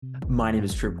My name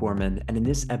is Trip Gorman, and in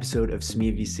this episode of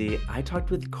Semilla.VC, I talked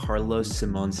with Carlos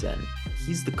Simonsen.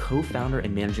 He's the co-founder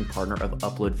and managing partner of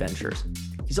Upload Ventures.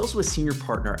 He's also a senior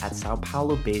partner at Sao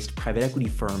Paulo-based private equity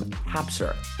firm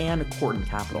Capser and Corton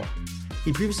Capital.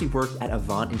 He previously worked at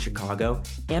Avant in Chicago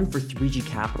and for 3G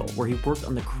Capital, where he worked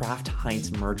on the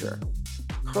Kraft-Heinz merger.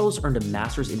 Carlos earned a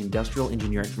master's in industrial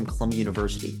engineering from Columbia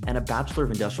University and a bachelor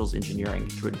of industrial engineering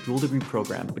through a dual degree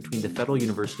program between the Federal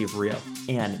University of Rio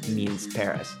and Means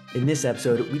Paris. In this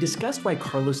episode, we discussed why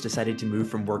Carlos decided to move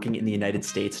from working in the United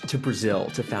States to Brazil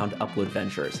to found Upload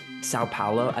Ventures, Sao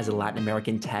Paulo as a Latin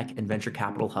American tech and venture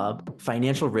capital hub,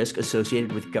 financial risk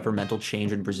associated with governmental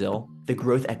change in Brazil, the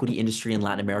growth equity industry in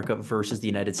Latin America versus the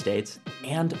United States,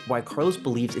 and why Carlos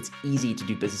believes it's easy to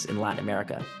do business in Latin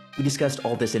America. We discussed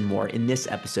all this and more in this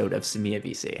episode of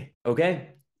Semilla.VC. Okay,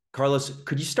 Carlos,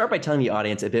 could you start by telling the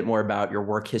audience a bit more about your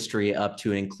work history up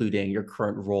to and including your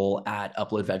current role at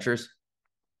Upload Ventures?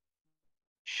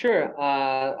 Sure.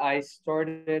 I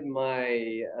did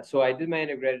my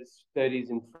undergraduate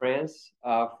studies in France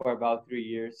for about 3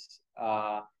 years.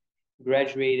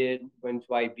 Graduated, went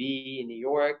to IB in New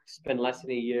York, spent less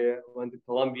than a year, went to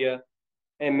Columbia,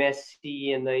 MSc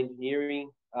in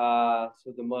engineering.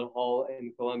 So the Mud Hall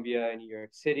in Columbia and New York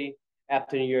City.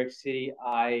 After New York City,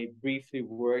 I briefly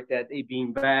worked at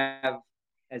AB InBev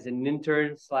as an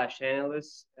intern slash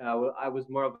analyst. I was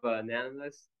more of an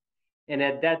analyst. And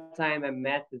at that time, I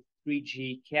met the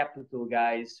 3G Capital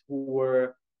guys who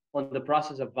were on the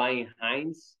process of buying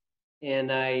Heinz.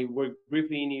 And I worked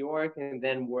briefly in New York and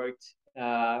then went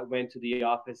to the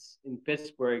office in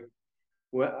Pittsburgh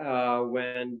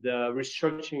when the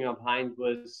restructuring of Heinz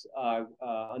was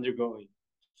undergoing.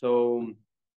 So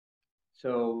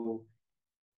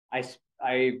I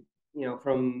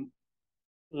from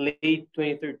late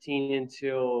 2013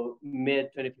 until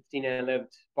mid 2015, I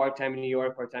lived part-time in New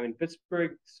York, part-time in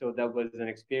Pittsburgh. So that was an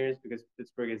experience because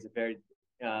Pittsburgh is a very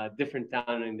different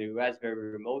town in the US,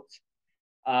 very remote.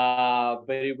 But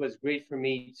it was great for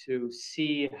me to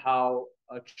see how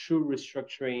a true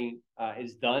restructuring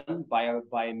is done by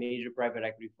a major private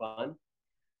equity fund.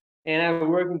 And I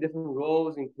work in different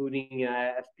roles, including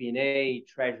FP&A,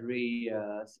 treasury,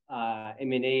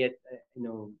 M&A,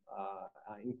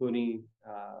 including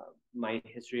my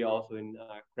history also in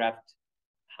Kraft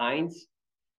Heinz.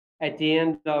 At the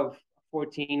end of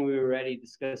 14, we were already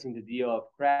discussing the deal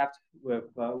of Kraft,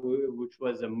 which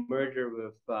was a merger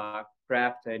with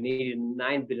Kraft, an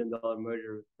 $89 billion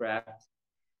merger with Kraft.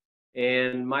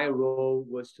 And my role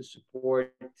was to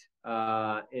support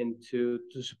and to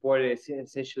support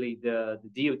essentially the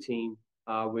deal team,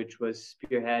 which was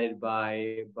spearheaded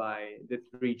by the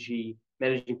 3G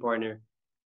managing partner,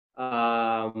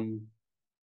 and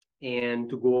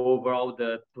to go over all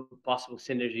the possible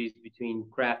synergies between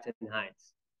Kraft and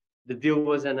Heinz. The deal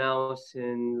was announced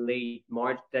in late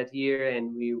March that year,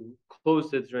 and we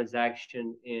closed the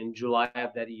transaction in July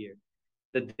of that year.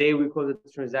 The day we closed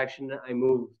the transaction, I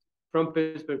moved from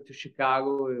Pittsburgh to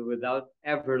Chicago without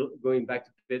ever going back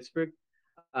to Pittsburgh.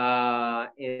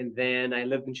 And then I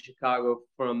lived in Chicago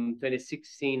from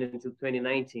 2016 until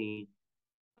 2019.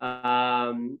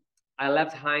 I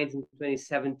left Heinz in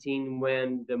 2017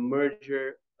 when the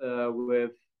merger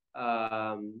with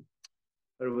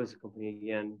what was the company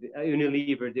again?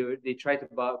 Unilever. They tried to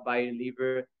buy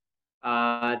Unilever.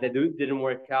 That didn't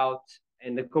work out,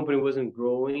 and the company wasn't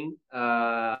growing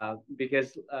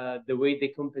because the way they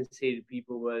compensated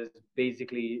people was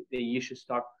basically they issue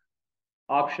stock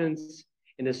options,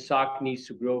 and the stock needs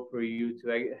to grow for you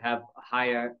to have a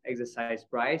higher exercise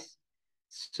price.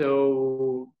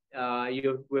 So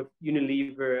with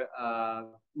Unilever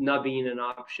not being an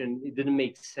option, it didn't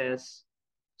make sense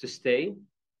to stay.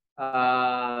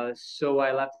 So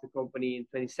I left the company in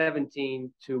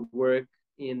 2017 to work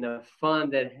in a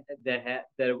fund that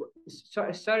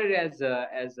started as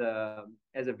a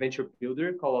venture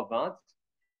builder called Avant,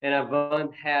 and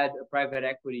Avant had a private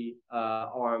equity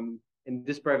arm, and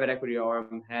this private equity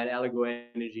arm had Allego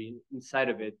Energy inside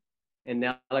of it, and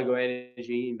Allego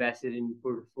Energy invested in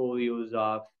portfolios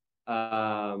of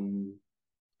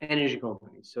energy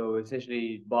companies. So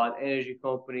essentially, bought energy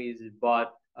companies,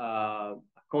 bought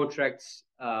contracts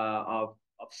of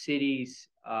cities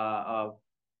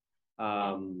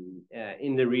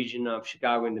in the region of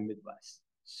Chicago in the Midwest.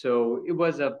 So it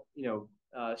was a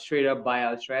straight up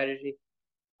buyout strategy.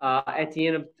 At the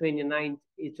end of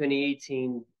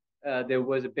 2018, there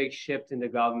was a big shift in the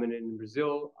government in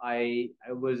Brazil. I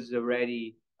was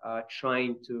already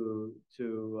trying to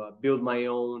build my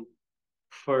own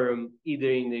firm either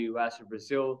in the US or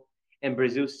Brazil, and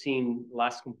Brazil seemed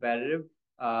less competitive.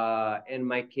 And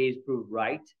my case proved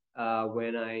right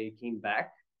when I came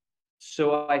back.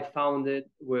 So I founded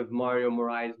with Mario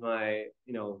Moraes,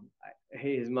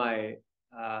 he's my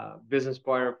business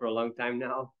partner for a long time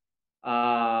now.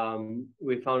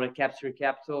 We founded Capture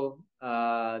Capital.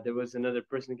 There was another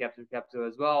person in Capture Capital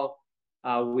as well.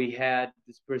 We had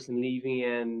this person leaving,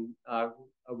 and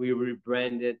we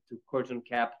rebranded to Corton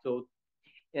Capital.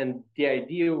 And the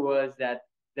idea was that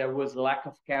there was lack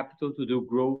of capital to do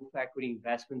growth equity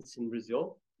investments in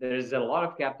Brazil. There's a lot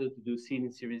of capital to do seed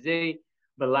and Series A,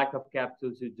 but lack of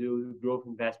capital to do growth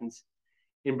investments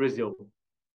in Brazil.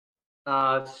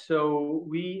 So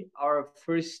our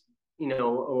first,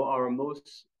 our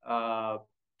most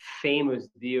famous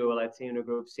deal, let's say, in the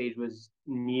growth stage was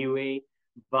Niue,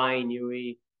 buying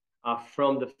Niue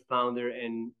from the founder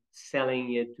and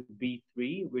selling it to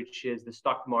B3, which is the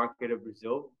stock market of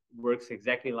Brazil. Works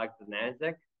exactly like the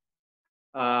Nasdaq.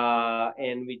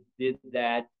 And we did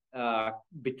that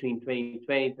between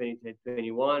 2020 and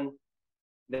 2021.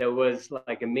 There was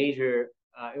like a major,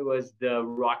 it was the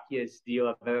rockiest deal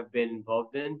I've ever been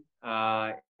involved in.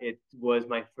 It was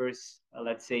my first,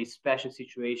 let's say, special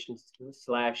situation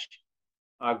slash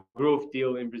growth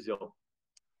deal in Brazil.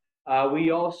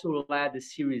 We also led the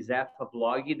Series F of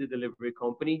Loggy, the delivery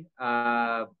company.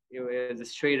 It was a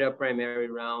straight up primary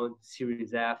round,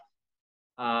 Series F,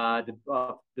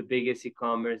 the biggest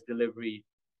e-commerce delivery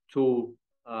tool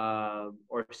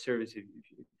or service, if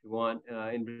you want,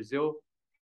 in Brazil.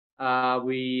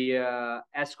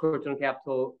 As Corton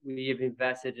Capital, we have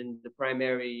invested in the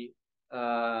primary.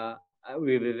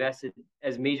 We've invested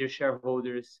as major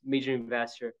shareholders, major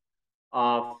investor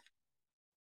of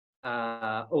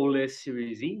OLIS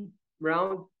Series E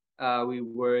round. We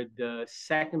were the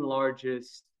second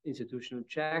largest institutional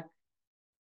check.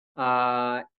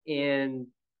 And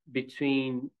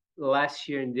between last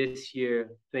year and this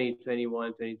year,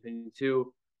 2021,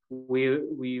 2022,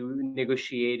 we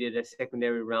negotiated a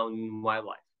secondary round in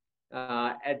wildlife.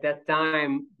 At that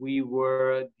time, we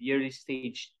were the early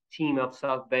stage team of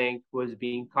SoftBank was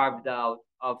being carved out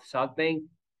of SoftBank,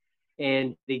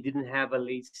 and they didn't have a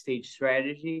late stage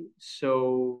strategy.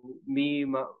 So me,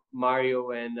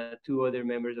 Mario, and two other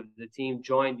members of the team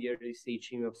joined the early stage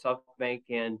team of SoftBank,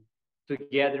 and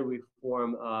together we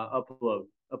form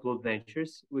Upload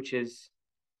Ventures, which is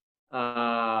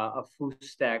a full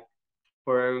stack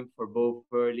firm for both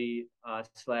early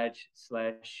slash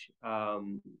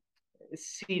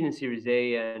seed and Series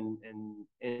A, and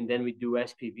then we do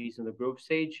SPVs on the growth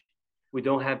stage. We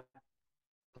don't have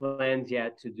plans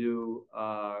yet to do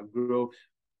growth,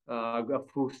 a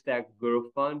full stack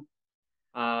growth fund,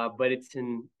 but it's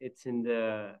in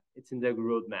the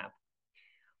roadmap.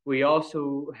 We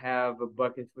also have a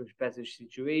bucket for special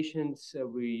situations.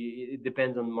 It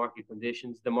depends on market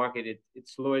conditions. The market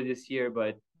it's slower this year,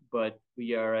 but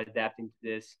we are adapting to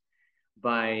this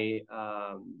by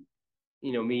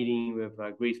meeting with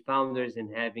great founders and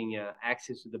having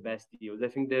access to the best deals. I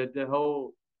think the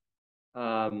whole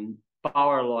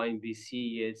power law in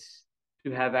VC is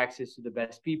to have access to the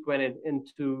best people and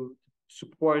to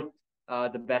support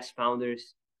the best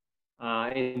founders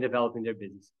in developing their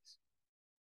businesses.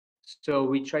 So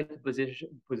we try to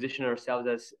position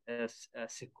ourselves as a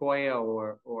Sequoia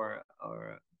or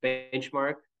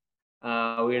benchmark.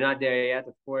 We're not there yet,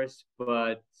 of course,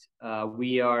 but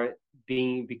we are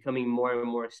becoming more and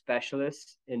more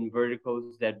specialists in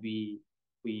verticals that we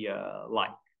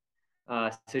like,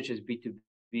 such as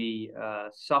B2B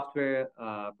software,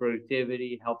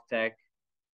 productivity, health tech.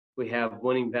 We have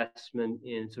one investment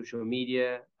in social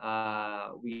media.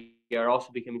 We are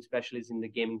also becoming specialists in the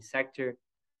gaming sector.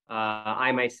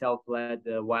 I myself led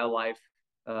the wildlife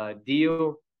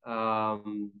deal,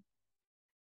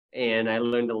 and I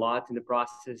learned a lot in the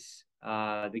process.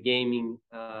 The gaming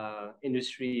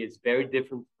industry is very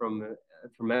different from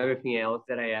everything else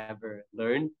that I ever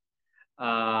learned.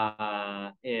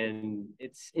 And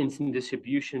it's instant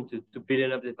distribution to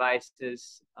billion of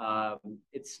devices.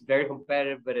 It's very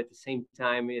competitive, but at the same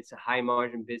time, it's a high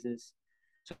margin business.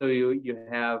 So you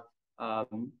have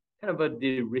kind of a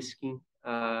de-risking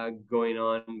going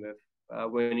on with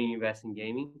when you invest in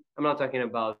gaming. I'm not talking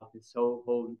about this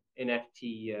whole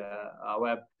NFT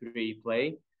Web3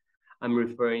 play. I'm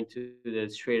referring to the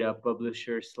straight up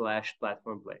publisher /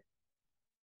 platform play.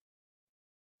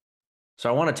 So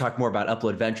I want to talk more about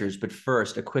Upload Ventures, but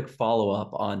first, a quick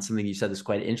follow-up on something you said that's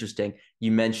quite interesting.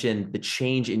 You mentioned the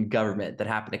change in government that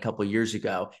happened a couple of years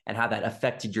ago and how that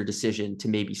affected your decision to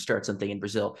maybe start something in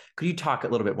Brazil. Could you talk a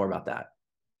little bit more about that?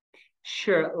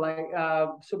 Sure.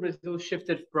 So Brazil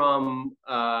shifted from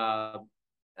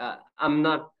I'm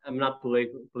not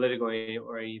political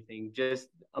or anything, just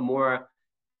a more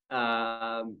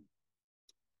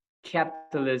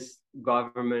capitalist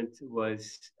government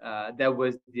was that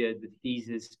was the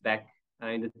thesis back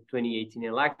in the 2018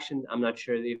 election. I'm not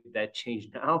sure if that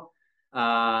changed now.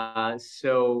 The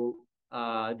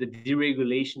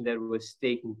deregulation that was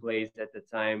taking place at the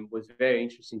time was very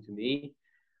interesting to me.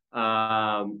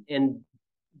 And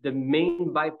the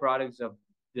main byproducts of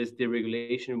this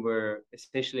deregulation were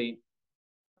essentially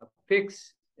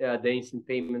fix the instant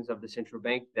payments of the central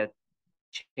bank that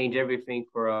change everything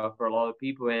for a lot of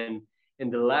people, and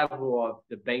the level of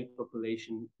the bank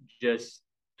population just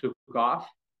took off.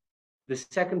 The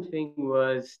second thing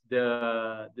was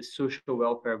the social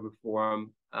welfare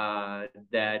reform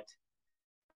that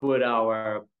put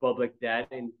our public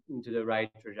debt into the right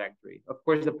trajectory. Of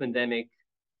course, the pandemic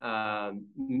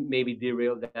maybe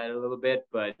derailed that a little bit,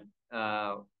 but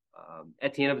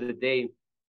at the end of the day,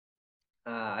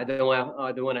 I don't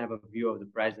want to have a view of the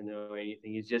president or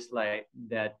anything. It's just like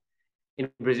that in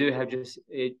Brazil, you have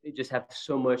it just have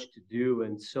so much to do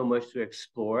and so much to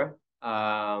explore.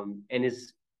 And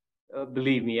it's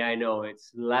believe me, I know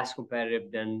it's less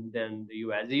competitive than the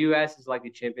US. The US is like the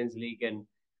Champions League, and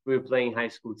we're playing high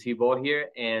school t-ball here.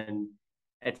 And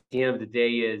at the end of the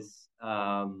day, is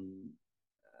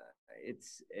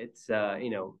it's you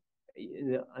know,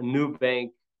 a new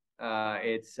bank.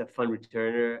 It's a fund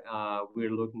returner.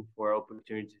 We're looking for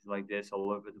opportunities like this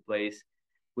all over the place.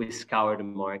 We scour the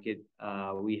market.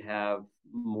 We have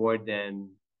more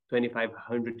than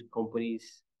 2,500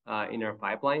 companies in our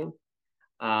pipeline.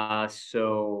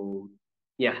 So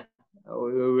yeah,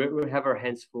 we have our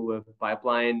hands full of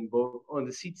pipeline, both on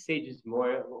the seed stages,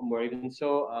 more even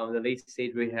so. On the late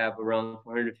stage, we have around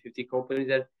 450 companies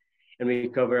and we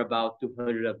cover about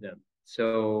 200 of them.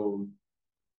 So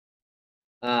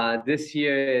this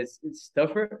year it's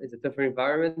tougher. It's a tougher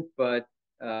environment, but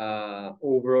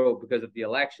overall, because of the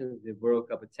elections, the World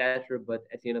Cup, etc. But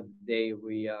at the end of the day,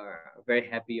 we are very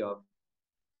happy of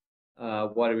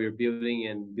what we're building,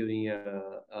 and building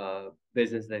a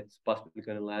business that's possibly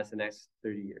going to last the next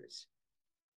 30 years.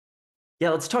 Yeah,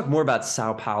 let's talk more about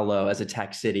Sao Paulo as a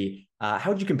tech city.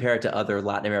 How would you compare it to other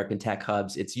Latin American tech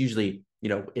hubs? It's usually, you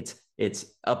know, it's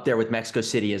up there with Mexico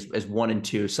City as one and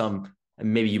two. Some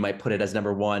maybe you might put it as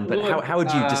number one, but Look, how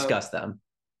would you discuss them?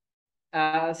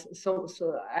 I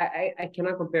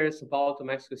cannot compare Sao Paulo to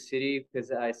Mexico City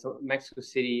because Mexico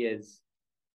City is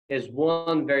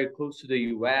one very close to the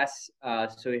U.S.,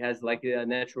 so it has like a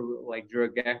natural like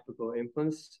geographical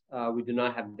influence. We do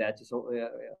not have that. So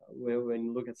when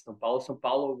you look at São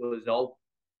Paulo was all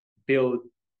built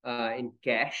in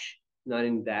cash, not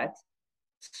in debt.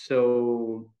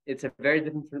 So it's a very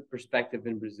different perspective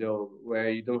in Brazil,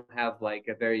 where you don't have like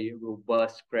a very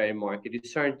robust credit market. You're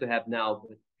starting to have now,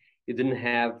 but you didn't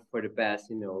have for the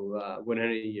past,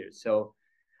 100 years. So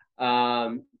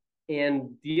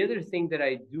and the other thing that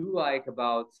I do like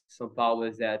about São Paulo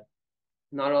is that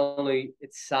not only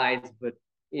its size, but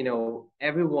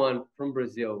everyone from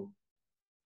Brazil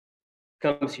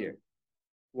comes here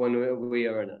one way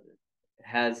or another. It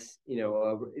has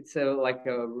it's like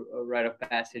a rite of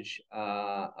passage.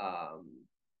 I'm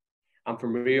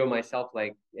from Rio myself,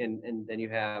 like, and then you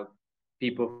have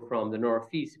people from the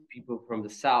Northeast, people from the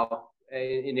South,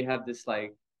 and you have this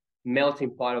like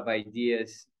melting pot of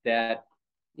ideas that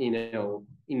enable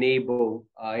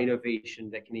innovation,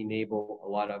 that can enable a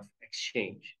lot of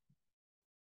exchange.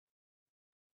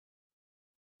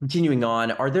 Continuing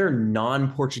on, are there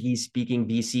non-Portuguese speaking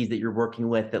VCs that you're working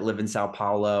with that live in Sao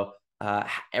Paulo,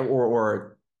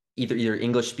 or either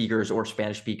English speakers or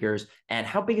Spanish speakers? And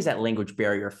how big is that language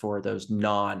barrier for those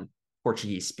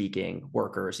non-Portuguese speaking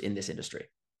workers in this industry?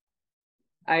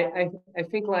 I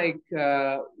think like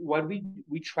what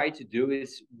we try to do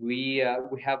is we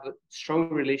have strong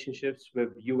relationships with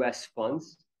U.S.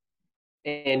 funds,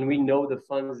 and we know the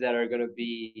funds that are going to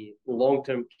be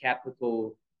long-term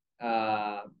capital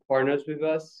partners with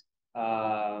us,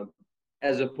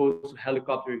 as opposed to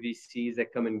helicopter VCs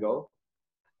that come and go.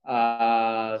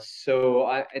 So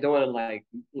I don't want to like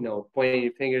point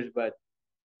any fingers, but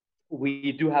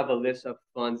we do have a list of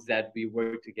funds that we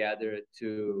work together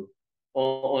to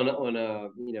on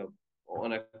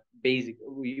a basic.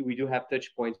 We do have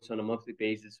touch points on a monthly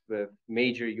basis with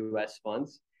major U.S.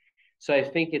 funds. So I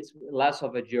think it's less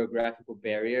of a geographical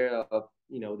barrier of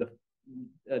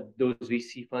those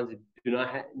VC funds do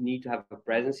not need to have a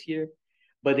presence here,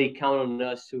 but they count on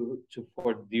us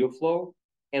for deal flow,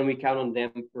 and we count on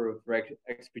them for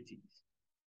expertise,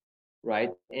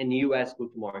 right? And U.S. go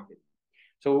to market.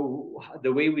 So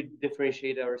the way we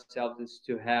differentiate ourselves is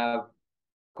to have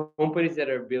companies that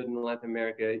are built in Latin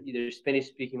America, either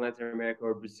Spanish-speaking Latin America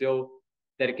or Brazil,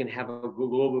 that can have a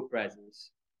global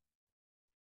presence.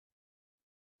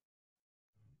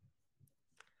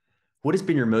 What has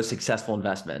been your most successful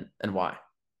investment and why?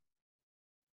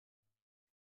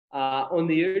 On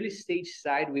the early stage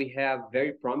side, we have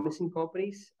very promising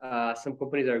companies. Some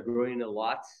companies are growing a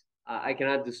lot. I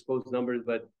cannot disclose numbers,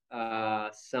 but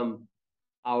some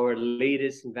our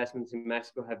latest investments in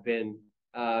Mexico have been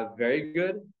very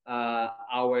good.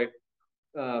 Our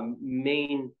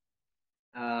main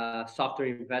software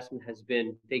investment has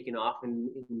been taken off in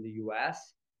the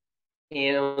US.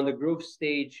 And on the growth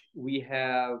stage, we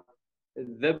have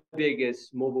the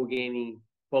biggest mobile gaming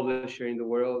publisher in the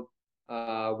world.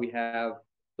 We have a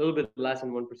little bit less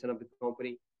than 1% of the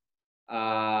company.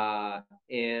 And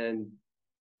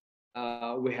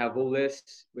we have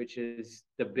Olis, which is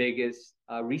the biggest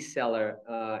reseller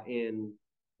in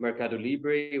Mercado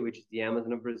Libre, which is the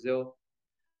Amazon of Brazil.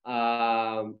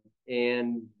 And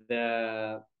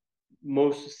the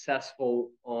most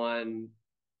successful on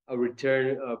a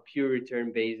pure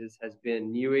return basis has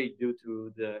been Newegg due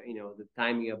to the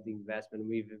timing of the investment.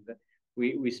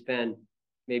 We spent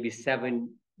maybe 7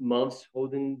 months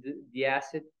holding the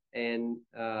asset, and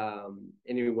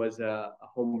it was a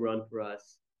home run for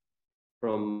us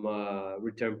from a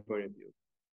return point of view.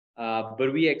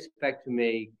 But we expect to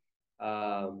make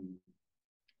a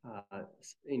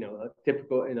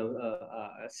typical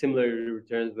similar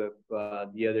returns with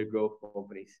the other growth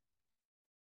companies.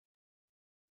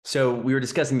 So we were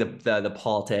discussing the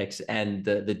politics and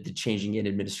the changing in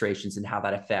administrations and how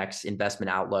that affects investment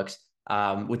outlooks.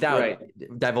 Without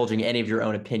divulging any of your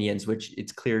own opinions, which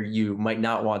it's clear you might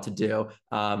not want to do,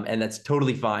 and that's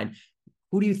totally fine.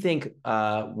 Who do you think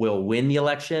will win the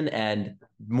election? And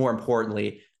more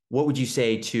importantly, what would you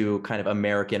say to kind of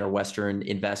American or Western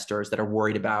investors that are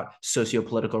worried about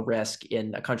sociopolitical risk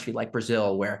in a country like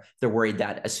Brazil, where they're worried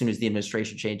that as soon as the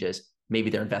administration changes, maybe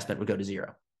their investment would go to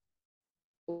zero?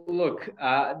 Look,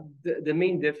 the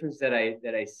main difference that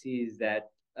I see is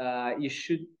that you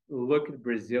should look at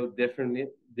Brazil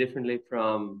differently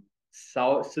from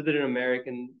Southern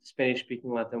American Spanish-speaking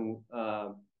Latin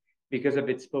because of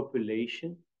its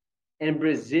population. And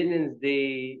Brazilians,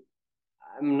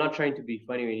 I'm not trying to be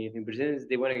funny or anything. Brazilians,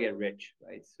 they want to get rich,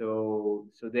 right? So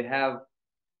they have.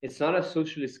 It's not a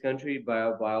socialist country by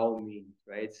all means,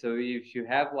 right? So if you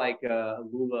have like a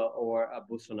Lula or a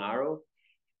Bolsonaro,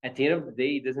 at the end of the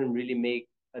day, it doesn't really make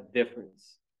a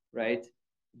difference, right?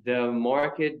 The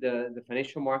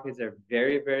financial markets are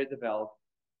very, very developed.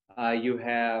 You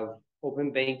have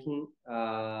open banking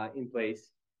in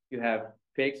place. You have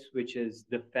PIX, which is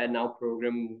the Fed Now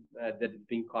program that is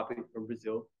being copied from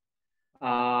Brazil.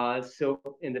 And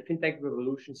the fintech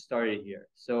revolution started here.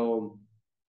 So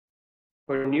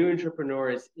for new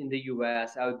entrepreneurs in the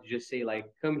US, I would just say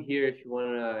like, come here if you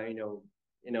want to,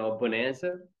 a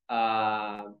bonanza.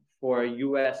 For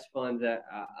US funds,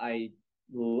 I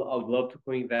would love to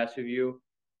co-invest with you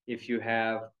if you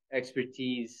have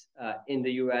expertise in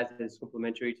the US that is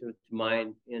complementary to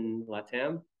mine in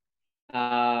LATAM.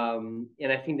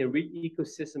 And I think the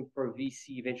ecosystem for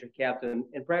VC, venture capital,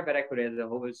 and private equity as a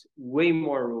whole is way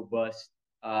more robust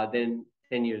than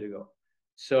 10 years ago.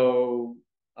 So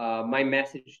my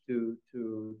message to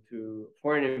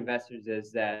foreign investors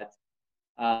is that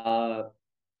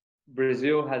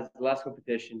Brazil has less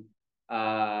competition.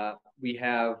 We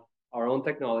have our own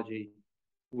technology.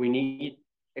 We need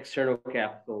external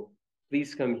capital.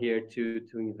 Please come here to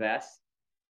invest.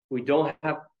 We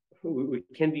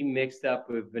can be mixed up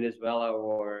with Venezuela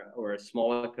or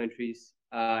smaller countries.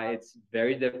 It's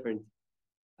very different.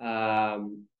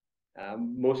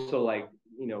 Most of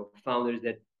founders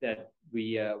that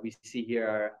we see here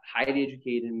are highly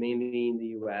educated, mainly in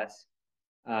the US.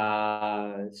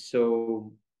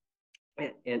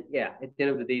 And yeah, at the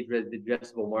end of the day, the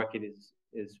addressable market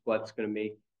is what's going to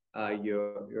make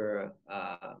your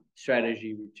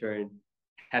strategy return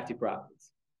hefty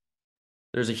profits.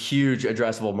 There's a huge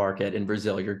addressable market in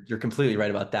Brazil. You're completely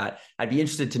right about that. I'd be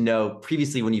interested to know,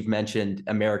 previously when you've mentioned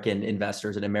American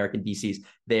investors and American VCs,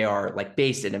 they are like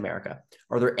based in America.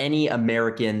 Are there any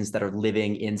Americans that are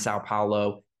living in Sao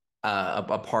Paulo,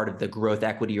 a part of the growth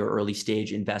equity or early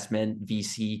stage investment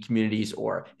VC communities,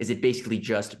 or is it basically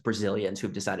just Brazilians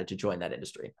who've decided to join that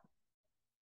industry?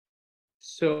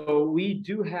 So we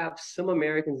do have some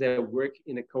Americans that work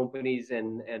in the companies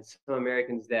and some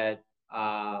Americans that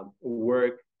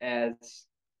work as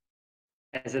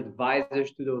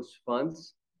advisors to those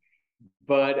funds,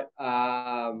 but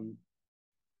I'm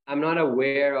not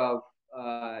aware of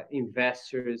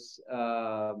investors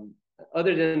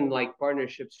other than like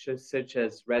partnerships such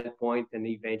as Redpoint and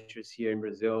eVentures here in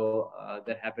Brazil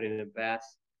that happened in the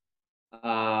past.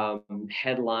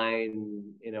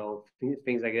 Headline,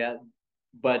 things like that.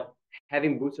 But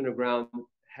having boots on the ground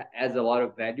adds a lot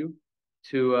of value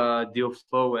to deal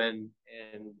flow and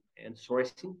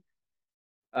sourcing.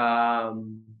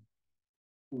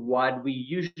 What we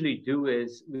usually do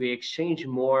is we exchange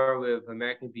more with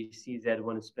American VCs that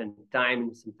want to spend some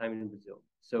time in Brazil.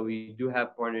 So we do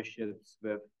have partnerships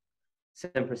with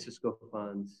San Francisco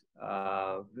funds,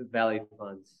 Valley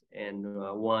funds, and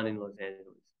one in Los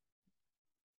Angeles.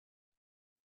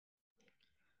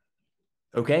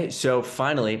 Okay, so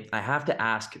finally, I have to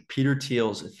ask Peter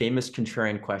Thiel's famous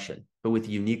contrarian question, but with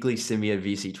a uniquely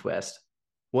Semilla.VC twist.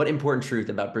 What important truth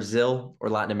about Brazil or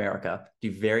Latin America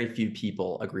do very few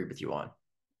people agree with you on?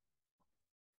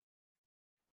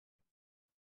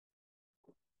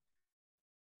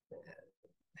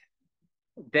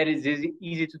 That is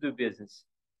easy to do business.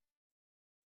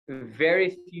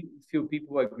 Very few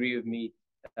people agree with me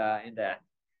in that.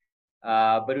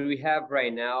 But we have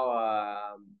right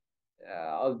now,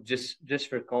 just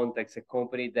for context, a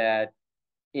company that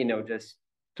just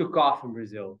took off in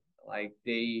Brazil. Like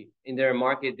in their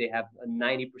market, they have a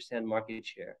 90% market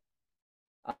share.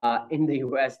 In the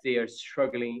US, they are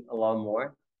struggling a lot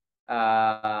more.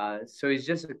 So it's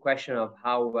just a question of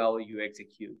how well you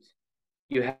execute.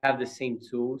 You have the same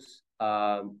tools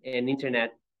and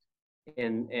internet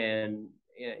and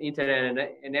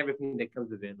everything that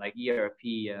comes with it, like ERP,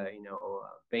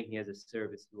 banking as a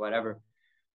service, whatever,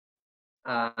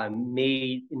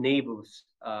 enables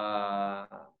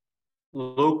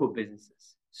local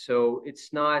businesses. So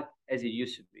it's not as it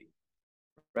used to be,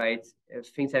 right?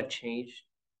 Things have changed.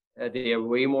 They are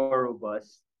way more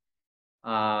robust,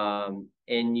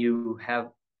 and you have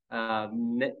a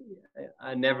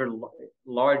never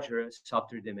larger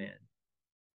software demand.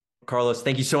 Carlos,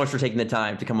 thank you so much for taking the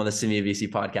time to come on the Semilla.VC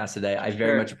podcast today. I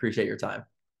very much appreciate your time.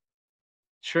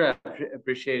 Sure, I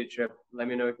appreciate it, Trip. Let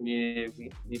me know if you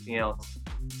need anything else.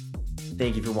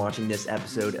 Thank you for watching this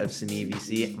episode of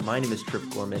Semilla.VC. My name is Trip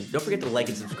Gorman. Don't forget to like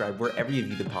and subscribe wherever you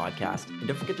view the podcast. And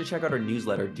don't forget to check out our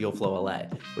newsletter, Dealflow LA,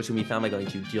 which can be found by going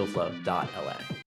to dealflow.la.